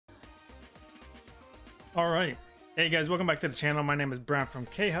All right. Hey guys, welcome back to the channel. My name is Brown from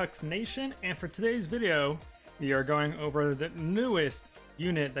Khux Nation, and for today's video, we are going over the newest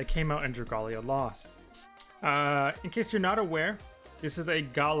unit that came out in Dragalia Lost. In case you're not aware, this is a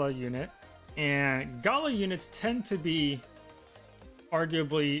Gala unit, and Gala units tend to be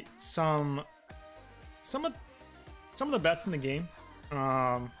arguably some of the best in the game.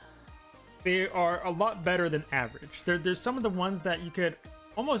 They are a lot better than average. There's some of the ones that you could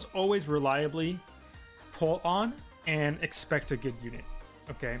almost always reliably pull on and expect a good unit.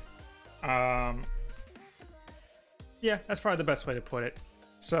 Okay. Yeah, that's probably the best way to put it.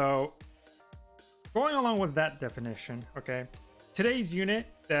 So going along with that definition, okay, today's unit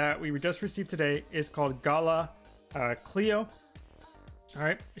that we just received today is called Gala Cleo. All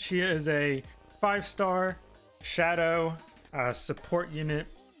right, she is a 5-star shadow support unit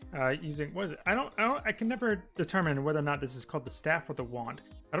using, what is it? I can never determine whether or not this is called the staff or the wand.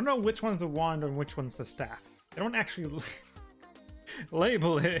 I don't know which one's the wand and which one's the staff. They don't actually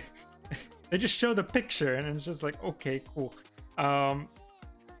label it. They just show the picture and it's just like, okay, cool. I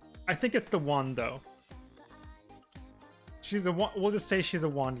think it's the wand though. She's a wand. We'll just say she's a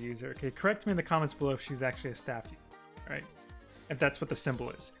wand user. Okay, correct me in the comments below if she's actually a staff user. Right? If that's what the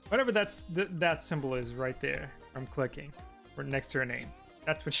symbol is. Whatever that symbol is right there from clicking or next to her name.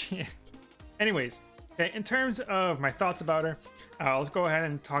 That's what she is. Anyways, okay, in terms of my thoughts about her, let's go ahead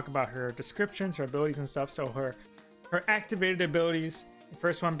and talk about her descriptions, her abilities and stuff. So her activated abilities, the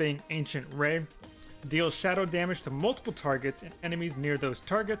first one being Ancient Ray, deals shadow damage to multiple targets and enemies near those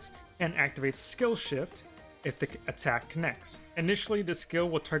targets, and activates Skill Shift if the attack connects. Initially, the skill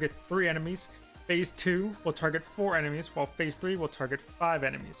will target 3 enemies. Phase 2 will target 4 enemies, while Phase 3 will target 5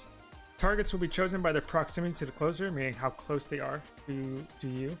 enemies. Targets will be chosen by their proximity to the closer, meaning how close they are to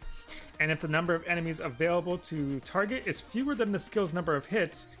you. And if the number of enemies available to target is fewer than the skill's number of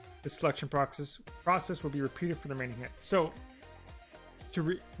hits, the selection process will be repeated for the remaining hits. So,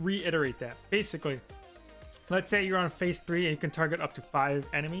 to reiterate that, basically, let's say you're on Phase 3 and you can target up to 5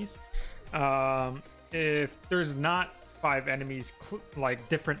 enemies. If there's not 5 enemies, like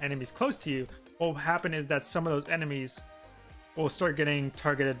different enemies close to you, what will happen is that some of those enemies will start getting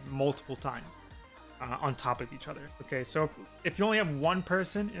targeted multiple times on top of each other. Okay, so if you only have one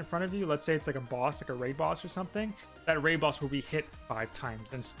person in front of you, let's say it's like a boss, like a raid boss or something, that raid boss will be hit 5 times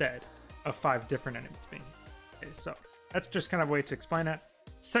instead of 5 different enemies being hit. Okay, so that's just kind of a way to explain that.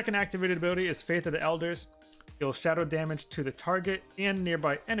 Second activated ability is Faith of the Elders. Deals shadow damage to the target and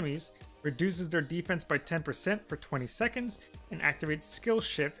nearby enemies, reduces their defense by 10% for 20 seconds, and activates Skill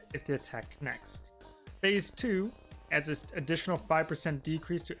Shift if the attack connects. Phase 2 adds an additional 5%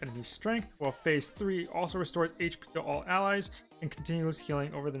 decrease to enemy strength, while Phase 3 also restores HP to all allies and continuous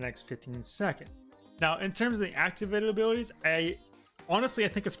healing over the next 15 seconds. Now, in terms of the activated abilities, I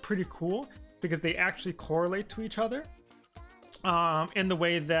think it's pretty cool because they actually correlate to each other in the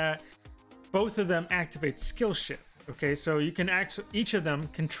way that both of them activate Skill Shift. Okay, so you can actually, each of them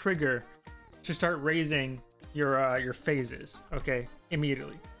can trigger to start raising your phases, okay,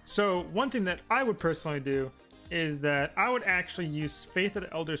 immediately. So one thing that I would personally do is that I would actually use Faith of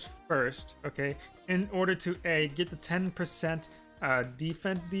the Elders first, okay, in order to get the 10%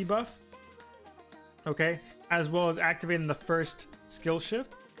 defense debuff, okay, as well as activating the first skill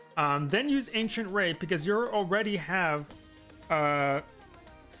shift. Then use Ancient Ray because you already have, because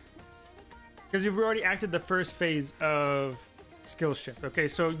you've already acted the first phase of skill shift, okay.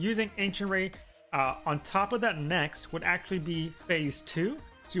 So using Ancient Ray on top of that next would actually be Phase 2.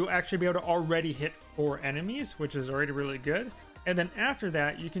 So you'll actually be able to already hit 4 enemies, which is already really good. And then after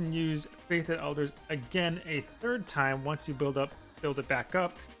that, you can use Faith of the Elders again a 3rd time once you build it back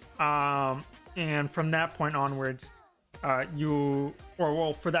up. And from that point onwards, for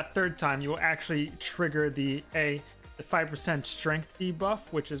that 3rd time, you will actually trigger the 5% strength debuff,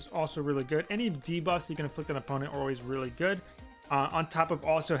 which is also really good. Any debuffs you can inflict on an opponent are always really good. On top of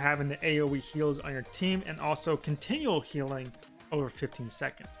also having the AoE heals on your team and also continual healing over 15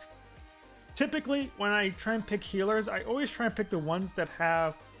 seconds. Typically, when I try and pick healers, I always try and pick the ones that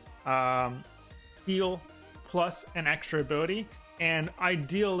have heal plus an extra ability. And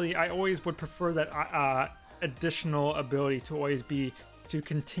ideally, I always would prefer that additional ability to always be to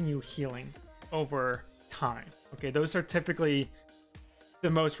continue healing over time. Okay, those are typically the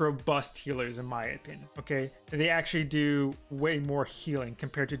most robust healers in my opinion. Okay, they actually do way more healing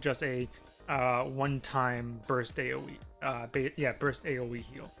compared to just a one-time burst AoE. Burst AoE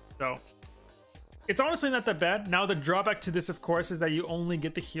heal. So it's honestly not that bad. Now the drawback to this, of course, is that you only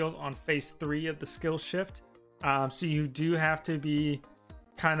get the heals on Phase 3 of the skill shift. So you do have to be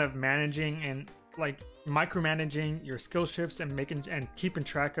kind of managing and like micromanaging your skill shifts and making and keeping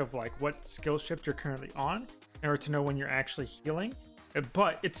track of like what skill shift you're currently on in order to know when you're actually healing.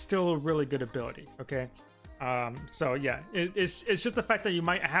 But it's still a really good ability. Okay, so yeah, it's just the fact that you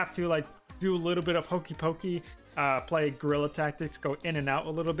might have to like do a little bit of hokey pokey, play guerrilla tactics, go in and out a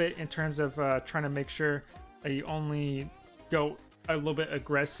little bit in terms of trying to make sure that you only go a little bit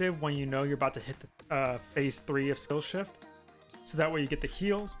aggressive when you know you're about to hit the phase 3 of skill shift, so that way you get the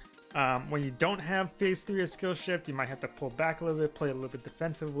heals. When you don't have phase 3 of skill shift, you might have to pull back a little bit, play a little bit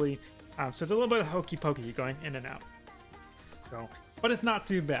defensively. So it's a little bit of hokey pokey going in and out. So, but it's not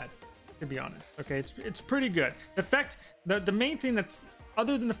too bad, to be honest. Okay, it's pretty good. The main thing that's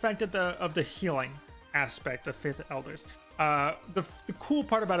other than the fact that of the healing aspect of Faith of Elders, the cool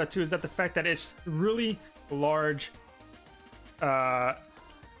part about it too is that the fact that it's really large.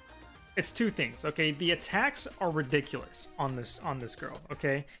 It's two things. Okay, the attacks are ridiculous on this girl.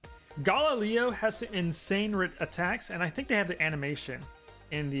 Okay, Gala Cleo has some insane attacks, and I think they have the animation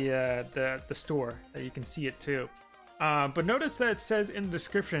in the store that you can see it too. But notice that it says in the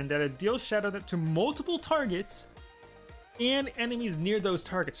description that it deals shadow to multiple targets and enemies near those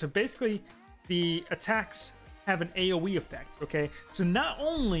targets. So basically, the attacks have an AoE effect. Okay, so not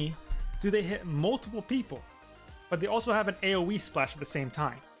only do they hit multiple people, but they also have an AoE splash at the same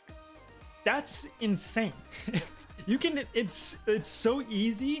time. That's insane. You can. It's so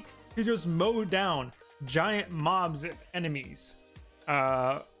easy to just mow down giant mobs of enemies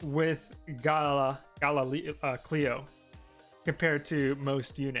with Gala Cleo compared to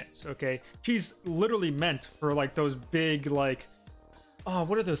most units. Okay, she's literally meant for like those big like, oh,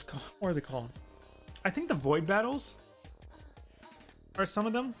 what are those called? What are they called? I think the void battles are some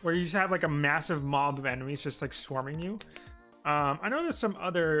of them, where you just have like a massive mob of enemies just like swarming you. I know there's some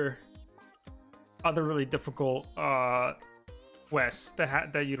other really difficult quests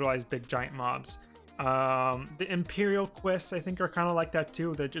that utilize big giant mobs. The Imperial quests I think are kind of like that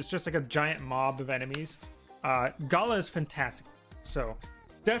too. That it's just like a giant mob of enemies. Gala is fantastic, so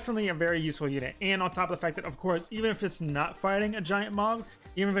definitely a very useful unit. And on top of the fact that, of course, even if it's not fighting a giant mob,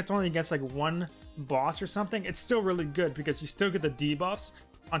 even if it's only against like one boss or something, it's still really good because you still get the debuffs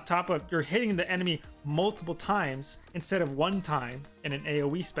on top of you're hitting the enemy multiple times instead of one time in an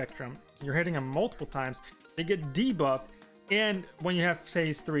AoE spectrum. You're hitting them multiple times, they get debuffed, and when you have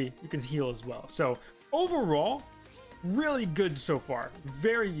phase 3, you can heal as well. So overall, really good so far,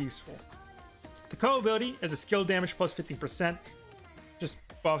 very useful. The co-ability is a skill damage plus 15%, just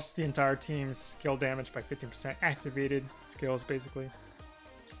buffs the entire team's skill damage by 15%, activated skills basically.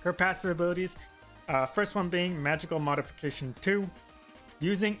 Her passive abilities, first one being Magical Modification 2,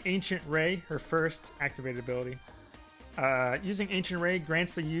 using Ancient Ray, her first activated ability. Using Ancient Ray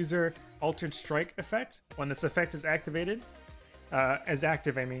grants the user Altered Strike effect. When this effect is activated,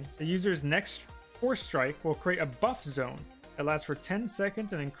 the user's next Force Strike will create a buff zone that lasts for 10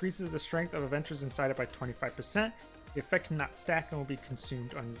 seconds and increases the strength of adventures inside it by 25%. The effect cannot stack and will be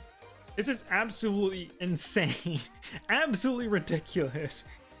consumed on you. This is absolutely insane. Absolutely ridiculous.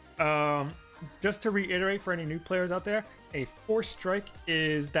 Just to reiterate for any new players out there, a Force Strike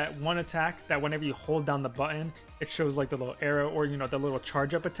is that one attack that whenever you hold down the button, it shows like the little arrow or, you know, the little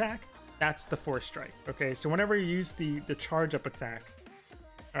charge up attack. That's the Force Strike. Okay, so whenever you use the charge up attack,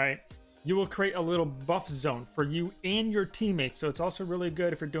 all right, you will create a little buff zone for you and your teammates. So it's also really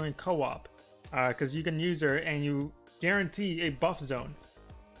good if you're doing co-op, because you can use her and you guarantee a buff zone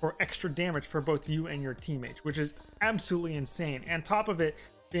for extra damage for both you and your teammates, which is absolutely insane. And top of it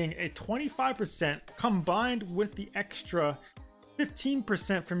being a 25% combined with the extra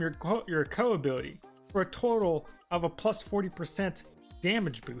 15% from your co-ability for a total of a plus 40%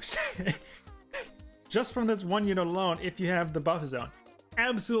 damage boost. Just from this one unit alone, if you have the buff zone.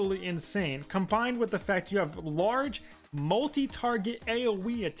 Absolutely insane, combined with the fact you have large multi-target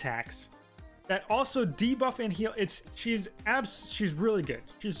AoE attacks that also debuff and heal. She's really good.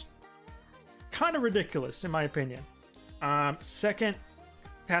 She's kind of ridiculous in my opinion. Second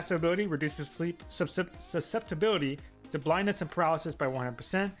passive ability reduces sleep susceptibility to blindness and paralysis by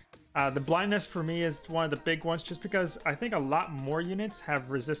 100%. The blindness for me is one of the big ones, just because I think a lot more units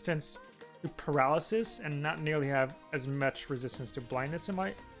have resistance to paralysis and not nearly have as much resistance to blindness. If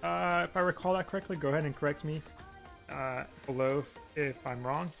I recall that correctly, go ahead and correct me below if I'm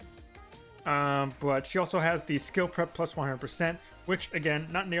wrong. But she also has the skill prep plus 100%, which again,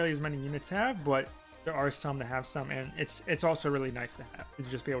 not nearly as many units have, but there are some that have some, and it's also really nice to have to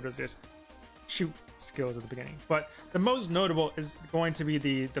just be able to just shoot skills at the beginning. But the most notable is going to be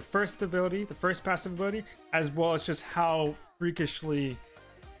the first ability, the first passive ability, as well as just how freakishly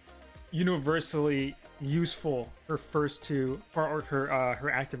universally useful her first two or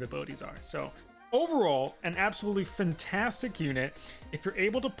her active abilities are. So overall, an absolutely fantastic unit. If you're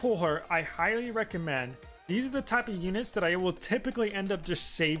able to pull her, I highly recommend. These are the type of units that I will typically end up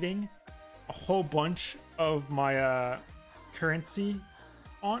just saving a whole bunch of my currency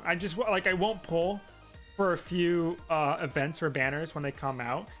on. I won't pull for a few events or banners when they come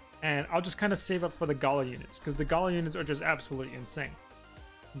out, and I'll just kind of save up for the Gala units, because the Gala units are just absolutely insane.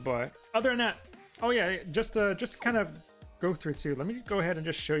 But other than that, oh yeah, just kind of go through too. Let me go ahead and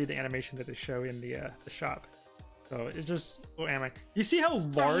just show you the animation that they show in the shop. So it's just anime. You see how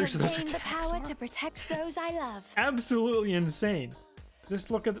large those attacks the power are? to protect those I love. Absolutely insane.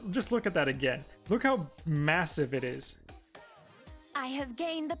 Just look at that again. Look how massive it is. I have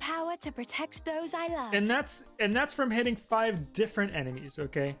gained the power to protect those I love. And that's from hitting 5 different enemies.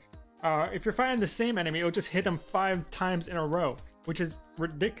 Okay, if you're fighting the same enemy, it'll just hit them 5 times in a row, which is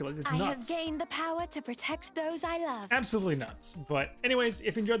ridiculous. It's nuts. I have gained the power to protect those I love. Absolutely nuts. But anyways,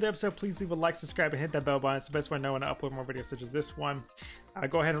 if you enjoyed the episode, please leave a like, subscribe, and hit that bell button. It's the best way to know when I upload more videos such as this one.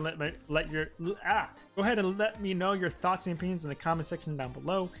 Go ahead and go ahead and let me know your thoughts and opinions in the comment section down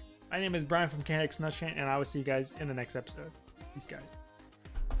below. My name is Brian from Khux, and I will see you guys in the next episode. Peace, guys.